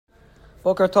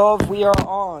Boker Tov, we are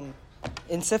on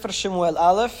in Sefer Shemuel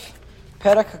Aleph,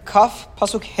 Perek Kaf,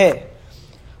 Pasuk He.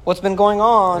 What's been going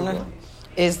on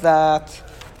is that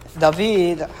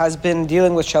David has been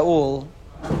dealing with Shaul,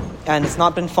 and it's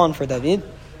not been fun for David.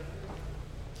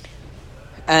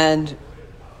 And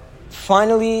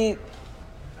finally,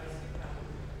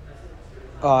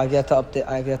 I've yet to update.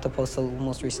 I've yet to post the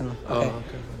most recent one. Okay.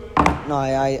 No,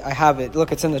 I have it.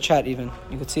 Look, it's in the chat even.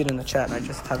 You could see it in the chat. I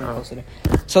just haven't posted it.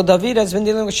 So David has been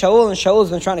dealing with Shaul, and Shaul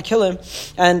has been trying to kill him.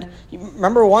 And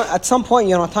remember, at some point,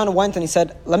 Yonatan went and he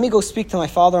said, "Let me go speak to my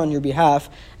father on your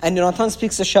behalf." And Yonatan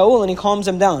speaks to Shaul, and he calms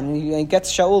him down. And he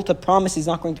gets Shaul to promise he's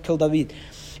not going to kill David.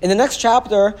 In the next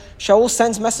chapter, Shaul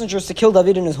sends messengers to kill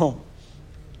David in his home,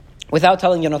 without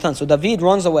telling Yonatan. So David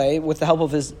runs away with the help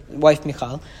of his wife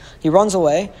Michal. He runs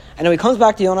away, and then he comes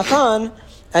back to Yonatan,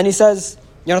 and he says,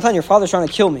 "Yonatan, your father's trying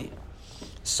to kill me."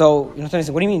 So Yonatan says,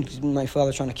 "What do you mean my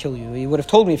father's trying to kill you? He would have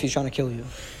told me if he's trying to kill you."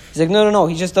 He's like, No.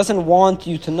 He just doesn't want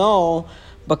you to know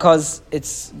because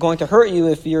it's going to hurt you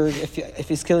if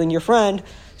he's killing your friend.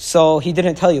 So he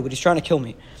didn't tell you, but he's trying to kill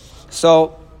me.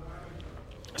 So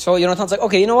Yonatan's like,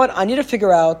 "Okay, you know what? I need to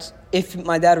figure out if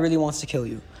my dad really wants to kill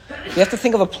you. You have to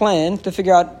think of a plan to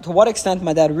figure out to what extent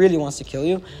my dad really wants to kill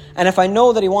you. And if I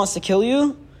know that he wants to kill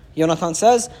you," Yonatan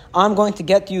says, "I'm going to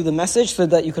get you the message so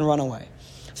that you can run away."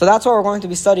 So that's what we're going to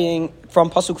be studying from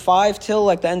Pasuk 5 till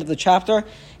the end of the chapter,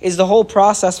 is the whole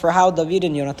process for how David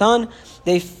and Yonatan,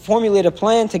 they formulate a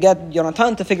plan to get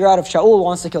Yonatan to figure out if Shaul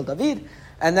wants to kill David,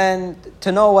 and then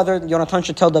to know whether Yonatan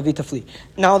should tell David to flee.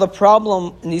 Now the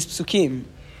problem in these psukim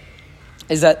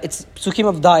is that it's psukim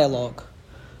of dialogue.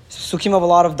 Psukim of a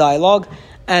lot of dialogue,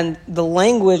 and the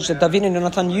language that David and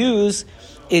Yonatan use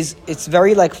it's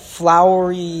very like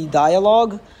flowery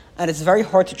dialogue, and it's very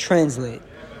hard to translate.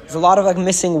 There's a lot of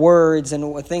missing words and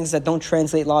things that don't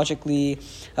translate logically.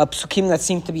 Psukim that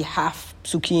seem to be half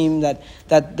psukim,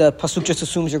 that the pasuk just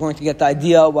assumes you're going to get the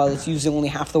idea while it's using only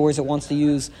half the words it wants to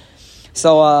use.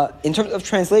 So in terms of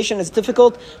translation, it's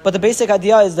difficult, but the basic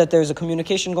idea is that there's a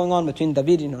communication going on between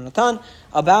David and Yonatan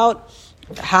about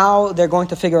how they're going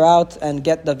to figure out and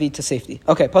get David to safety.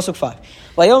 Okay, pasuk 5.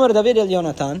 Vayomer David el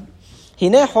Yonatan,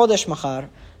 Hine chodesh machar,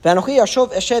 ve'anochi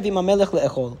yashov eshev im hamelech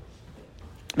le'echol,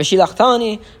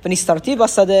 ve'shilachthani, ve'nistarti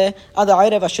b'sadeh ad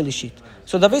ha'erev ha'shelishit.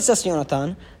 So David says to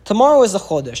Yonatan, tomorrow is the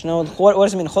chodesh. Now, what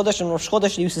does it mean? Chodesh and Rosh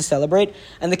Chodesh they used to celebrate,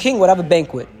 and the king would have a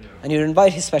banquet. And he'd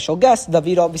invite his special guests.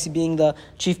 David, obviously being the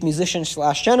chief musician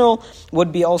 / general,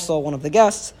 would be also one of the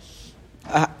guests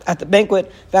at the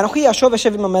banquet.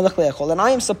 And I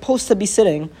am supposed to be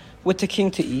sitting with the king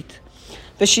to eat.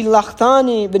 But send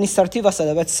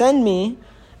me,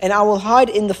 and I will hide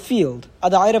in the field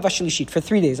for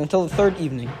 3 days, until the third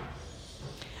evening.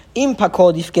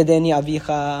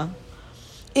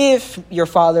 If your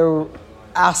father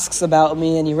asks about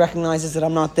me and he recognizes that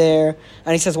I'm not there,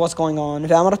 and he says, "What's going on?" And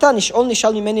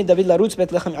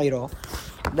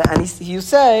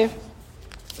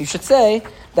you should say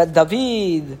that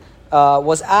David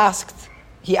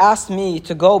he asked me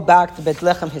to go back to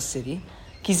Bethlehem, his city,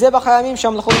 because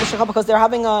they're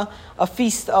having a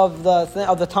feast of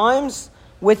the times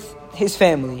with his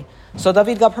family. So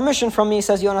David got permission from me,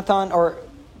 says Yonatan, or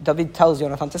David tells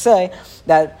Yonatan to say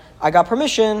that I got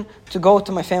permission to go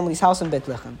to my family's house in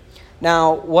Bethlehem.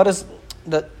 Now, what is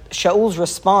Shaul's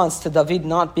response to David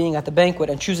not being at the banquet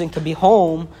and choosing to be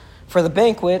home for the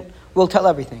banquet will tell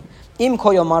everything. Im ko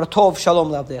yomar tov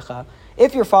shalom le'avdecha.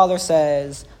 If your father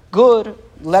says, "Good,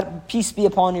 let peace be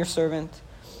upon your servant,"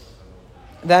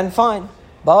 then fine.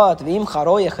 But v'im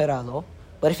charo yecheralo.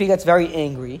 But if he gets very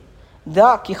angry,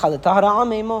 da ki chaleta hara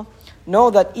imo. Know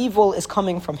that evil is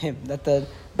coming from him, that the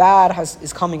bad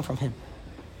is coming from him.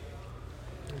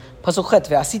 Pasuk chet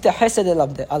ve'asita chesed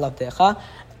al avdecha.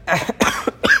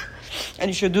 And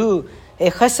you should do a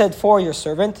chesed for your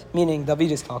servant, meaning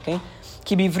David is talking.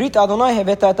 Ki bivrit Adonai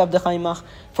heveta et avdecha imach.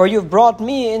 For you have brought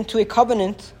me into a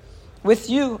covenant with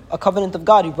you, a covenant of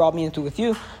God. You brought me into with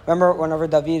you. Remember, whenever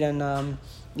David and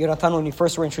Yonatan, when we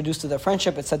first were introduced to their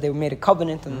friendship, it said they made a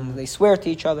covenant and they swear to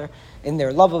each other in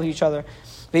their love of each other.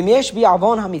 And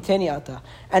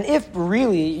if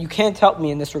really you can't help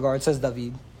me in this regard, says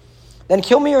David, then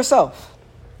kill me yourself.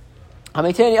 And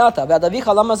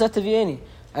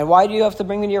why do you have to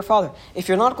bring me to your father? If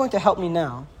you're not going to help me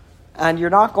now, and you're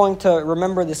not going to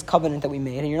remember this covenant that we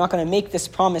made, and you're not going to make this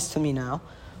promise to me now,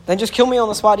 then just kill me on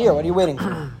the spot here. What are you waiting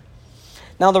for?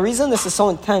 Now, the reason this is so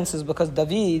intense is because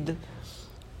David,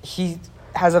 he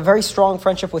has a very strong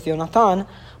friendship with Yonatan,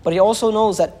 but he also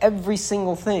knows that every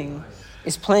single thing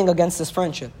is playing against this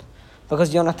friendship.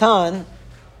 Because Yonatan,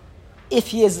 if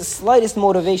he has the slightest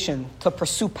motivation to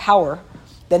pursue power,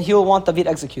 then he will want David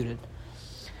executed.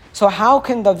 So how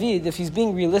can David, if he's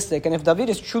being realistic, and if David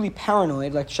is truly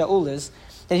paranoid, like Shaul is,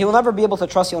 then he will never be able to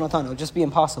trust Yonatan. It will just be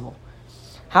impossible.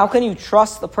 How can you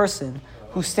trust the person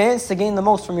who stands to gain the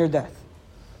most from your death?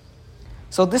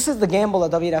 So this is the gamble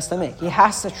that David has to make. He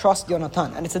has to trust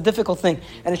Yonatan, and it's a difficult thing.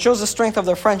 And it shows the strength of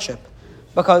their friendship,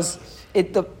 because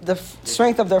the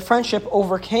strength of their friendship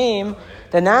overcame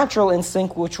the natural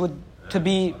instinct, which would to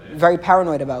be very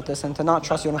paranoid about this and to not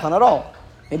trust Yonatan at all.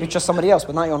 Maybe trust somebody else,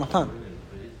 but not Yonatan.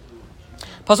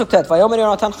 Pasuk Tet, Vayomer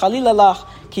Yonatan Chalila lach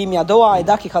ki im yadoa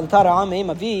eda ki chalta ra'a me'im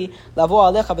avi lavo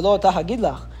alecha v'lo ota hagid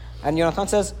lach. And Yonatan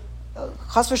says,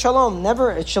 Chas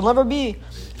v'shalom, it shall never be.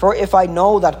 For if I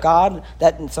know that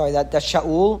that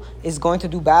Shaul is going to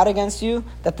do bad against you,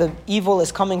 that the evil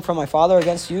is coming from my father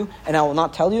against you, and I will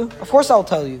not tell you, of course I'll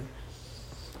tell you.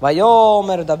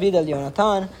 Vayomer David el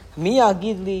Yonatan, mi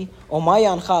yagid li o ma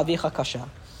yancha avicha kasha.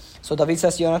 So David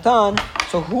says to Yonatan,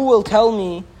 so who will tell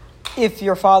me if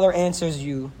your father answers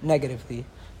you negatively?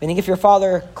 Meaning if your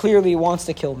father clearly wants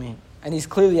to kill me, and he's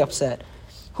clearly upset,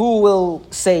 who will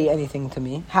say anything to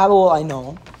me? How will I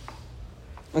know?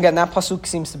 Again, that pasuk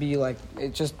seems to be the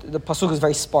pasuk is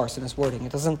very sparse in its wording.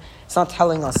 It's not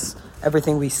telling us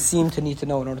everything we seem to need to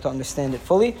know in order to understand it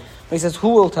fully. But he says, who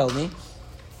will tell me?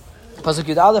 Pasuk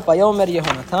Yud Aleph, Vayomer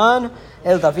Yehonatan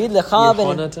el David lecha.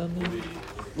 Yehonatan?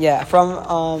 Yeah,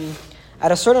 from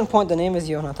at a certain point the name is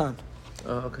Yonatan.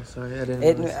 Oh, okay, sorry, I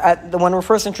didn't know. When we're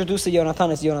first introduced to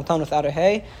Yonatan, it's Yonatan without a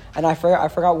hey, and I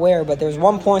forgot where, but there's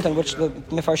one point on which the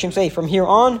Mefarshim say, from here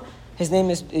on, his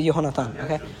name is Yehonatan,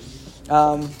 okay?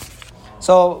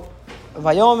 So,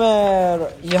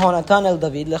 Vayomer Yehonatan el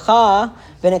David, Lecha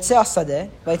v'netzeh asadeh,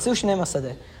 v'yitzu shneim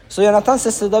asadeh. So Yonatan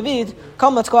says to David,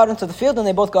 come, let's go out into the field, and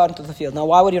they both go out into the field. Now,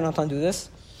 why would Yonatan do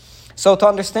this? So, to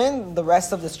understand the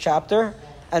rest of this chapter,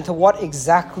 and to what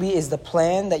exactly is the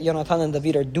plan that Yonatan and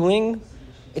David are doing,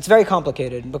 it's very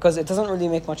complicated because it doesn't really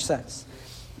make much sense.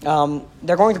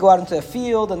 They're going to go out into the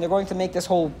field and they're going to make this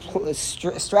whole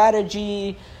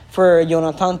strategy for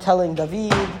Yonatan telling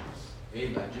David.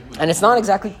 And it's not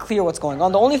exactly clear what's going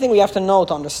on. The only thing we have to know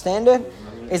to understand it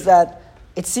is that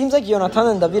it seems like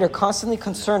Yonatan and David are constantly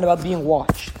concerned about being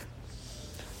watched.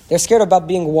 They're scared about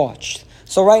being watched.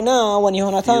 So right now, when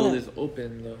Yonatan... The field is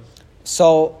open though.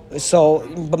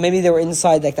 But maybe they were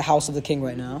inside like the house of the king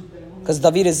right now, because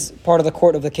David is part of the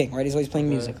court of the king, right? He's always playing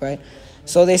music, right?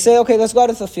 So they say, okay, let's go out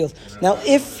into the field. Now,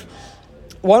 if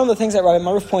one of the things that Rabbi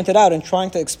Maruf pointed out in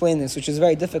trying to explain this, which is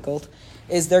very difficult,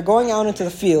 is they're going out into the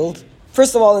field.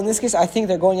 First of all, in this case, I think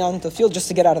they're going out into the field just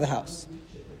to get out of the house,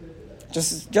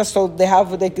 just so they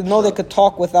know they could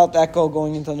talk without echo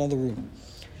going into another room.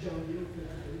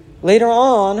 Later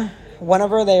on,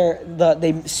 whenever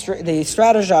they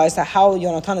strategize to how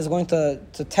Yonatan is going to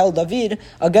tell David,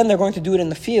 again they're going to do it in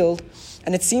the field,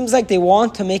 and it seems like they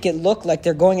want to make it look like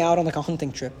they're going out on like a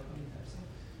hunting trip,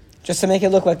 just to make it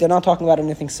look like they're not talking about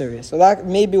anything serious. So that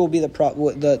maybe will be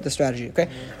the strategy. Okay,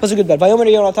 what's a good bet? Vayomer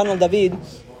Yonatan al David,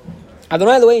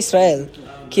 Adonai Elohei Israel,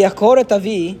 ki yakor et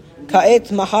avi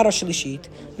ka'et mahar shlishit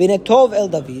v'netov el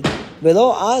David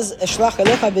v'lo az eshlach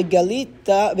elecha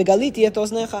v'galiti et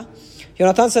oznecha.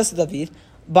 Yonatan says to David,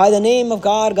 by the name of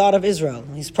God, God of Israel,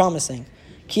 he's promising,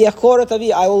 Ki yakor et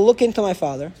avi, I will look into my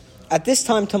father at this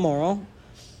time tomorrow.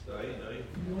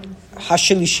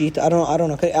 Hashilishit, I don't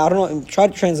know. Try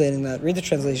translating that. Read the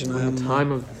translation. The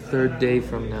time of the third day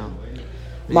from now.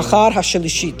 Machar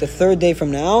hashilishit, the third day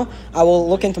from now, I will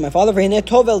look into my father. V'hineh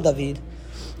tov el David,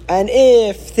 and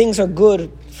if things are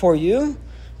good for you,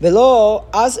 v'lo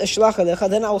az eshlach elecha,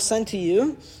 then I will send to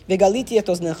you v'galiti et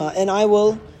oznecha, and I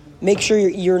will make sure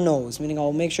your ear knows, meaning I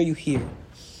will make sure you hear.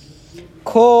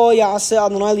 Ko ya'aseh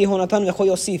Adonai li Yehonatan v'cho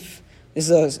yosif. This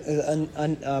is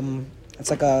it's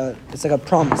like a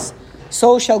promise.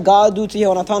 So shall God do to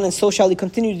Yehonatan, and so shall He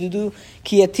continue to do.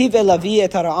 Ki yativ elavi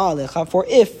et hara'ah alecha. For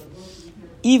if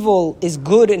evil is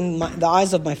good in the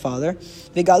eyes of my father,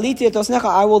 v'galiti et osnecha,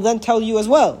 I will then tell you as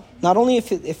well. Not only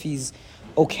if he's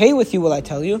okay with you will I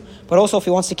tell you, but also if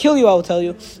he wants to kill you, I will tell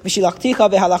you. V'shilachticha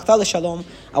v'halachta l'shalom.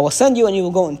 I will send you and you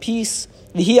will go in peace.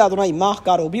 V'hi Adonai imach,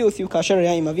 God will be with you, kasher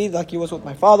yayim avid, like he was with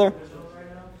my father.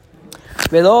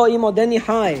 V'lo imodeni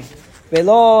hai,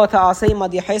 v'lo ta'asei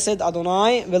imadi chesed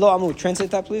Adonai, v'lo amut.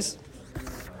 Translate that, please.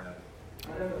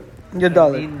 I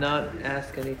need not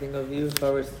ask anything of you if I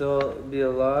were still be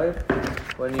alive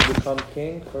when you become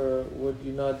king, for would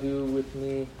you not do with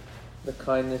me the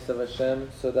kindness of Hashem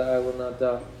so that I will not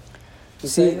die?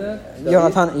 See,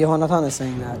 Yehonatan is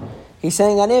saying that. He's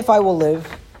saying that if I will live,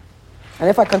 and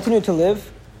if I continue to live,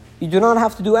 you do not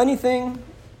have to do anything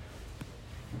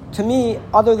to me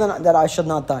other than that I should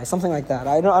not die. Something like that.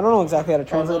 I don't know exactly how to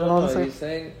translate it, honestly. He's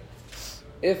saying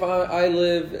if I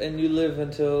live and you live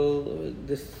until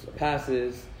this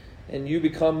passes, and you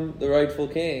become the rightful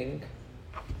king,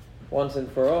 once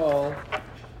and for all,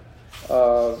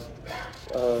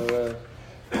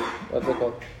 what's it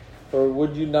called? For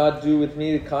would you not do with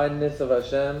me the kindness of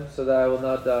Hashem, so that I will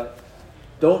not die?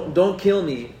 Don't kill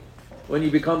me when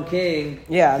you become king,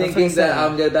 thinking that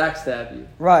I'm going to backstab you.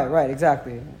 Right,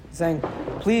 exactly. He's saying,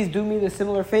 please do me the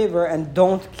similar favor and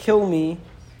don't kill me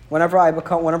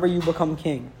whenever you become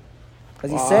king.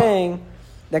 Because he's saying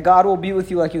that God will be with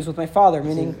you like he was with my father,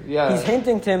 meaning he's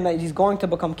hinting to him that he's going to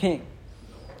become king.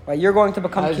 Right, you're going to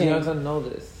become king. How does he know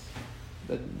this?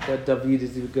 That David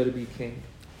is going to be king?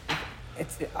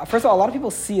 First of all, a lot of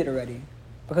people see it already.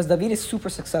 Because David is super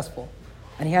successful.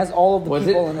 And he has all of the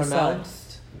people on his side. Was it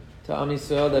pronounced to Am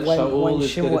Yisrael that Shaul is going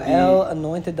to be... When Shemuel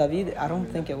anointed David, I don't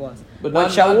think it was. But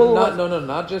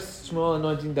not just Shemuel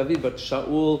anointing David, but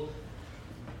Shaul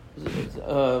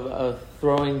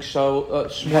throwing Shaul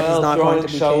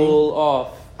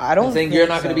off. I don't saying you're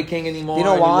not going to be king anymore. You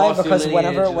know why? Because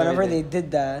whenever they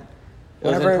did that,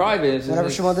 whenever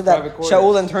Shemuel did that,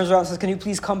 Shaul then turns around and says, "Can you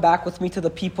please come back with me to the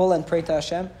people and pray to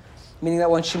Hashem?" Meaning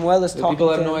that when Shemuel is talking to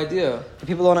people have no idea. The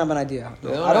people don't have an idea.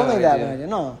 I don't think they have an idea.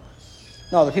 No,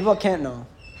 the people can't know.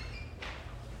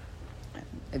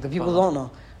 The people don't know.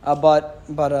 But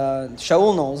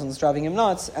Shaul knows and it's driving him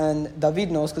nuts, and David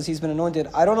knows because he's been anointed.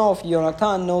 I don't know if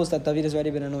Yonatan knows that David has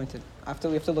already been anointed.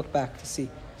 We have to look back to see.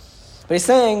 But he's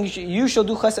saying, you shall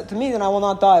do chesed to me, then I will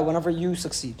not die whenever you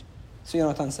succeed. So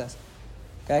Yonatan says.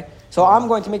 Okay? So I'm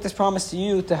going to make this promise to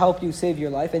you to help you save your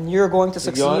life, and you're going to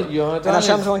succeed. Yonatan and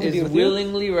Hashem's going to be with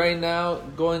willingly right now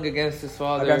going against his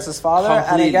father. Against his father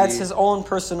and against his own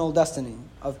personal destiny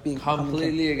of being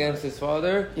completely against his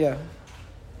father. Yeah.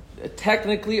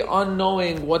 Technically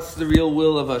unknowing what's the real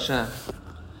will of Hashem.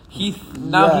 He's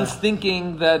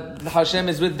thinking that Hashem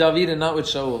is with David and not with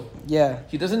Shaul. Yeah.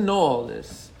 He doesn't know all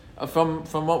this.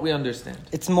 From what we understand.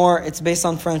 It's based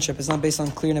on friendship. It's not based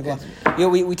on clear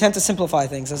nevuah. We tend to simplify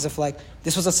things as if like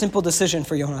this was a simple decision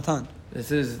for Yonatan. This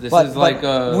is like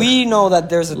a we know that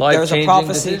there's a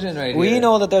prophecy. We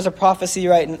know that there's a prophecy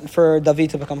for David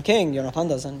to become king. Yonatan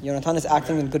doesn't. Yonatan is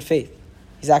acting in good faith.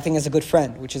 He's acting as a good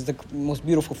friend, which is the most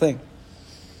beautiful thing.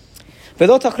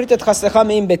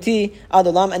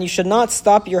 And you should not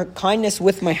stop your kindness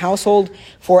with my household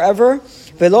forever.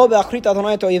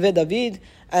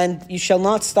 And you shall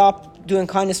not stop doing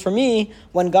kindness for me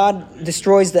when God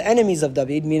destroys the enemies of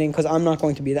David, meaning because I'm not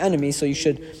going to be the enemy, so you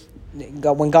should,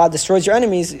 when God destroys your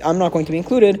enemies, I'm not going to be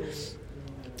included.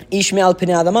 Ishmael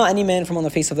Pnei Adama, any man from on the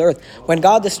face of the earth. When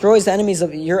God destroys the enemies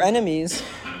of your enemies,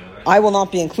 I will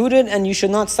not be included, and you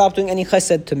should not stop doing any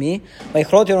chesed to me. And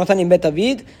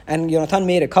Yonatan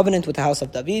made a covenant with the house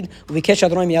of David,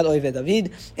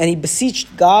 and he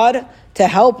beseeched God to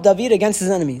help David against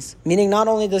his enemies. Meaning, not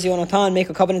only does Yonatan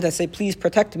make a covenant and say, please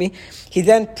protect me, he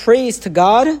then prays to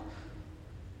God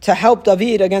to help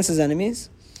David against his enemies.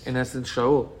 In essence,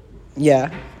 Shaul.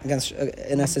 Yeah, against,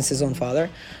 in essence, his own father.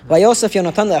 And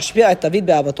Yonatan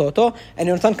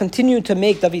continued to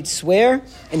make David swear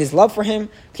in his love for him,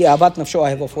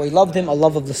 for he loved him a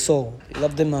love of the soul. He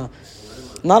loved him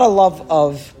not a love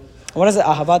of, what is it?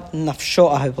 Ahavat nafsho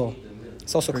ahivo.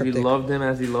 It's also cryptic. He loved him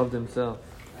as he loved himself.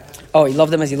 Oh, he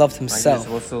loved him as he loved himself.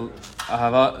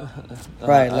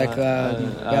 Right, like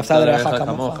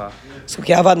so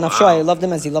he loved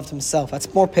him as he loved himself.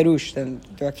 That's more perush than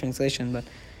direct translation, but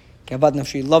he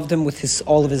loved him with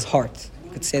all of his heart.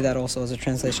 You could say that also as a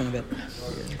translation of it.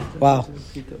 Wow.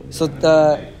 So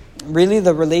the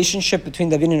relationship between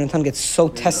David and Yonatan gets so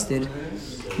tested,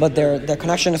 but their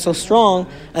connection is so strong,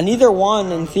 and neither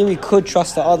one, in theory, could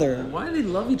trust the other. Why do they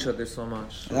love each other so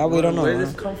much? That we don't know. Where did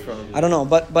this come from? I don't know,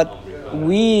 but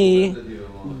we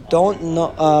don't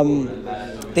know.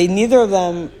 They neither of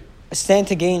them stand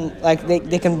to gain. Like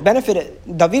they can benefit.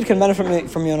 David can benefit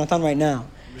from Yonatan right now.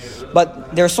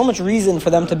 But there's so much reason for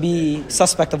them to be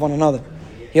suspect of one another.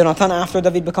 Yonatan, after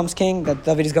David becomes king, that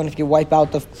David is going to wipe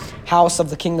out the house of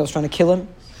the king that was trying to kill him.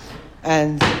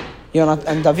 And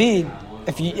David,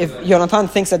 if Yonatan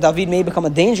thinks that David may become a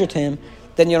danger to him,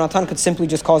 then Yonatan could simply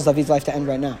just cause David's life to end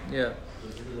right now. Yeah.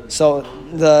 So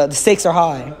the stakes are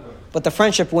high, but the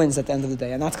friendship wins at the end of the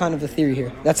day, and that's kind of the theory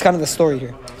here. That's kind of the story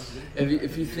here.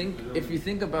 If you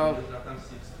think about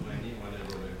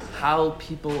how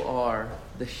people are,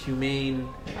 the humane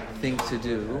thing to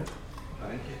do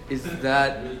is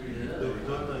that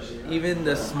even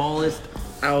the smallest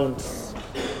ounce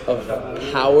of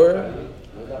power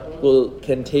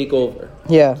can take over.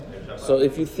 Yeah. So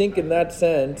if you think in that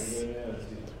sense,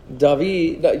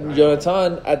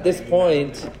 Yonatan at this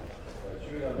point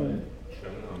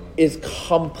is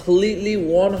completely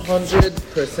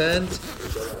 100%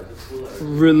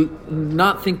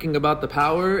 not thinking about the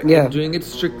power and doing it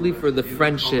strictly for the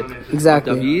friendship of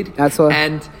David. That's what.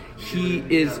 And he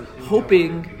is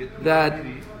hoping that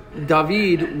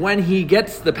David, when he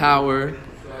gets the power,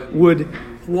 would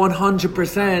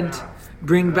 100%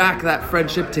 bring back that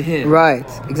friendship to him. Right,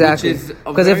 exactly.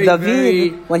 Because if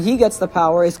David, when he gets the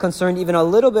power, is concerned even a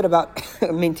little bit about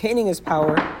maintaining his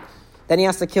power, then he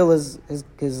has to kill his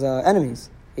enemies.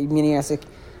 Meaning,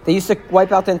 they used to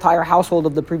wipe out the entire household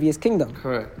of the previous kingdom.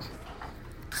 Correct.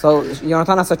 So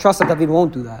Yonatan has to trust that David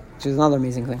won't do that, which is another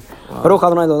amazing thing. Baruch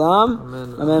Adonai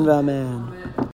L'olam. Amen. Amen.